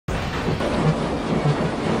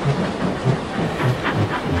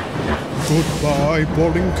Goodbye,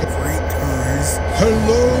 boarding freight cars,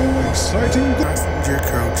 Hello, exciting passenger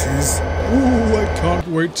coaches. Ooh, I can't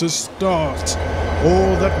wait to start.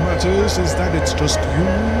 All that matters is that it's just you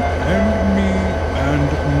and me and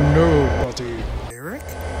nobody. Eric?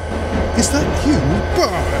 Is that you?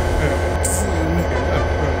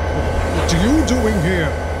 What are you doing here?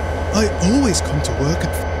 I always come to work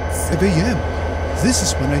at 5 a.m. This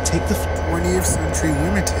is when I take the 20th Century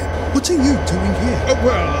Limited. What are you doing here?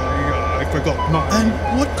 I forgot my... And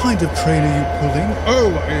what kind of train are you pulling?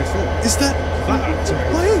 Oh, I thought... Is that...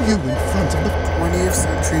 Why are you in front of the 20th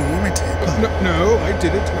Century Limited. No, I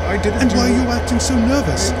did it. And why are you acting so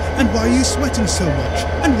nervous? And why are you sweating so much?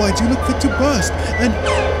 And why do you look fit to burst? And...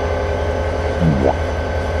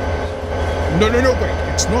 No, wait.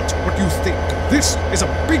 It's not what you think. This is a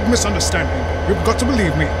big misunderstanding. You've got to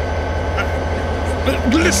believe me.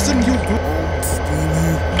 Listen, you...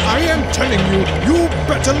 I am telling you, you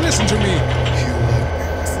better listen to me. You like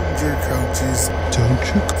passenger coaches, don't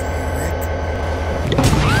you?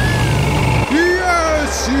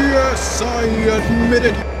 Yes, I admit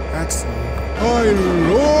it. That's I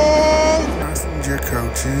love passenger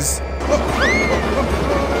coaches.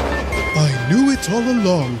 I knew it all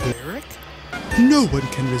along. Eric? No one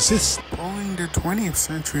can resist. Pulling the 20th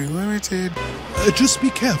Century Limited. Just be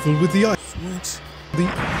careful with the ice. Switch.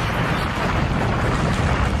 The...